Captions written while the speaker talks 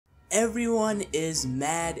everyone is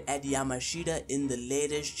mad at Yamashita in the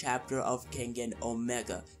latest chapter of Kengan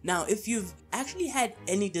Omega. Now, if you've actually had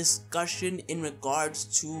any discussion in regards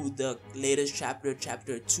to the latest chapter,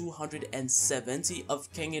 chapter 270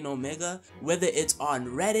 of Kengan Omega, whether it's on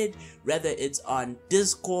Reddit, whether it's on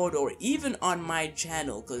Discord, or even on my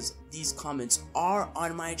channel, because these comments are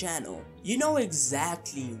on my channel, you know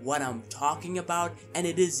exactly what I'm talking about, and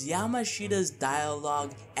it is Yamashita's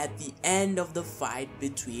dialogue at the end of the fight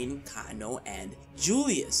between Kano and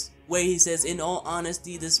Julius, where he says, in all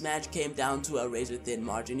honesty, this match came down to a razor-thin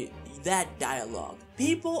margin. That dialogue,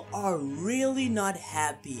 people are really not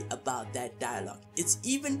happy about that dialogue. It's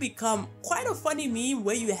even become quite a funny meme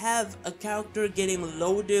where you have a character getting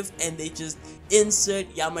low diff and they just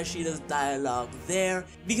insert Yamashita's dialogue there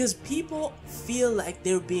because people feel like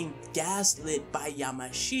they're being gaslit by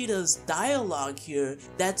Yamashita's dialogue here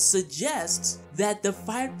that suggests that the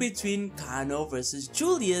fight between Kano versus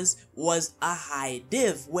Julius was a high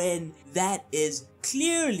diff when that is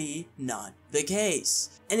clearly not the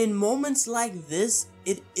case. And in moments like this,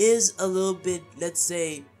 it is a little bit, let's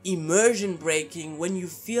say, immersion breaking when you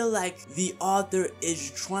feel like the author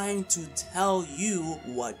is trying to tell you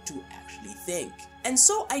what to actually think. And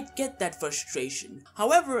so I get that frustration.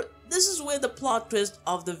 However, this is where the plot twist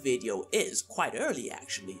of the video is, quite early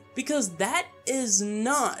actually, because that is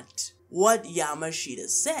not what Yamashita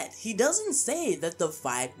said. He doesn't say that the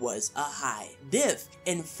fight was a high diff.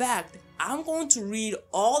 In fact, I'm going to read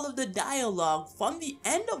all of the dialogue from the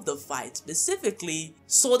end of the fight specifically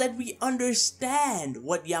so that we understand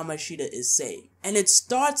what Yamashita is saying. And it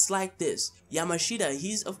starts like this. Yamashita,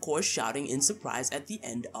 he's of course shouting in surprise at the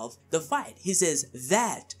end of the fight. He says,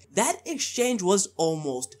 that exchange was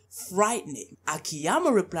almost frightening.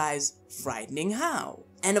 Akiyama replies, frightening how?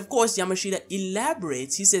 And of course Yamashita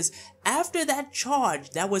elaborates. He says, after that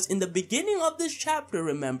charge that was in the beginning of this chapter,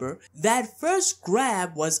 remember, that first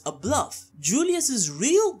grab was a bluff. Julius's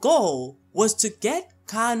real goal was to get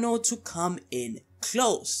Kano to come in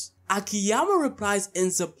close. Akiyama replies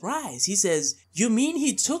in surprise. He says, you mean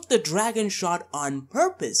he took the dragon shot on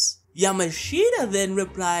purpose? Yamashita then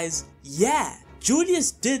replies, yeah,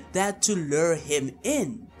 Julius did that to lure him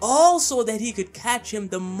in, all so that he could catch him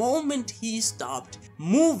the moment he stopped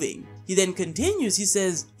moving. He then continues, he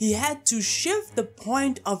says, he had to shift the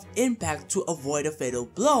point of impact to avoid a fatal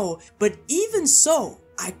blow, but even so,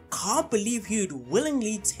 I can't believe he would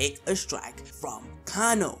willingly take a strike from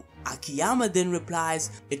Kano. Akiyama then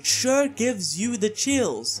replies, it sure gives you the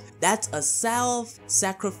chills. That's a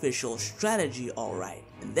self-sacrificial strategy, alright.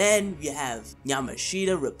 And then we have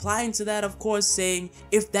Yamashita replying to that, of course, saying,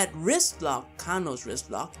 if that wrist lock, Kano's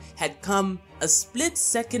wrist lock, had come a split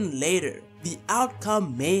second later, the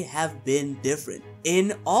outcome may have been different.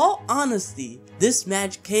 In all honesty, this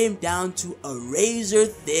match came down to a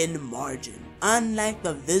razor-thin margin, unlike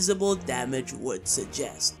the visible damage would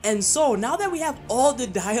suggest. And so now that we have all the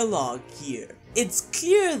dialogue here, it's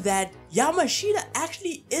clear that Yamashita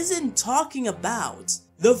actually isn't talking about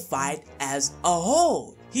the fight as a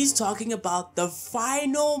whole. He's talking about the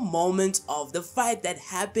final moment of the fight that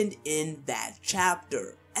happened in that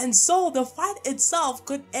chapter. And so the fight itself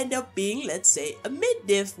could end up being, let's say, a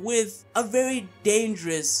mid-diff with a very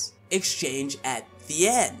dangerous exchange at the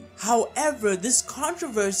end. However, this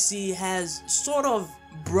controversy has sort of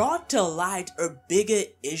brought to light a bigger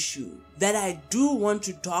issue that I do want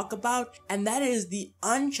to talk about, and that is the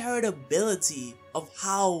uncharitability of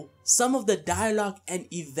how some of the dialogue and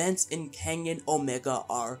events in Kengan Omega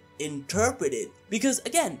are interpreted. Because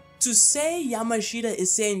again, to say Yamashita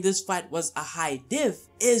is saying this fight was a high diff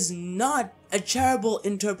is not a charitable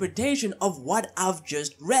interpretation of what I've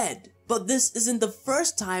just read. But this isn't the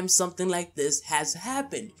first time something like this has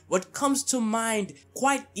happened. What comes to mind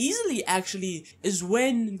quite easily actually is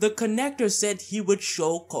when the connector said he would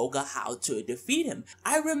show Koga how to defeat him.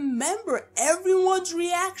 I remember everyone's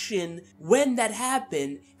reaction when that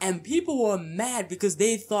happened, and people were mad because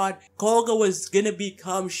they thought Koga was gonna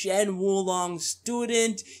become Shen Wulong's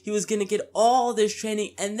student, he was gonna get all this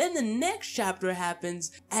training, and then the next chapter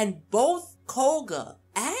happens and both Koga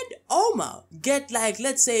and Oma get, like,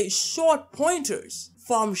 let's say, short pointers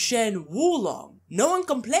from Shen Wulong. No one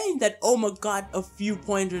complained that Oma got a few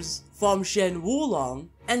pointers from Shen Wulong,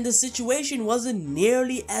 and the situation wasn't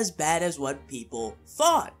nearly as bad as what people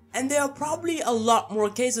thought. And there are probably a lot more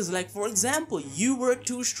cases, like for example, you were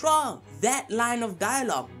too strong. That line of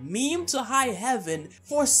dialogue, meme to high heaven,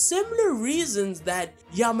 for similar reasons that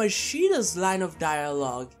Yamashita's line of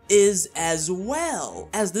dialogue is, as well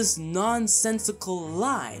as this nonsensical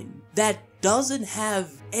line that doesn't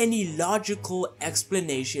have any logical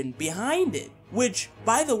explanation behind it. which,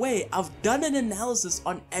 by the way, I've done an analysis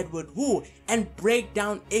on Edward Wu and break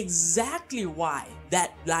down exactly why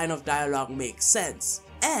that line of dialogue makes sense.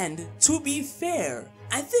 And to be fair,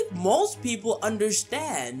 I think most people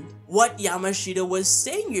understand what Yamashita was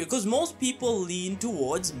saying here, because most people lean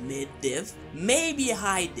towards mid-diff, maybe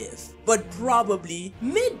high-diff, but probably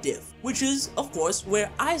mid-diff, which is, of course, where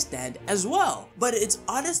I stand as well. But it's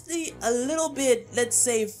honestly a little bit, let's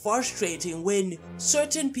say, frustrating when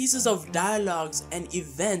certain pieces of dialogues and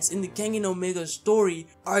events in the Kengan Omega story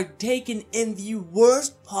are taken in the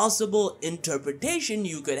worst possible interpretation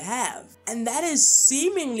you could have. And that is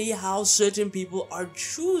seemingly how certain people are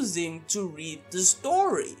choosing to read the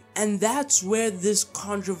story. And that's where this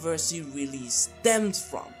controversy really stems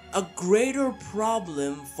from. A greater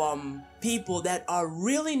problem from people that are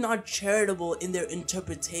really not charitable in their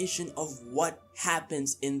interpretation of what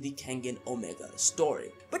happens in the Kengan Omega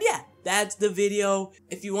story. But yeah, that's the video.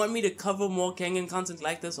 If you want me to cover more Kengan content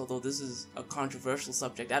like this, although this is a controversial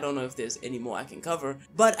subject, I don't know if there's any more I can cover,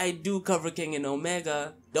 but I do cover Kengan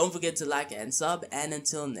Omega. Don't forget to like and sub, and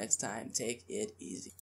until next time, take it easy.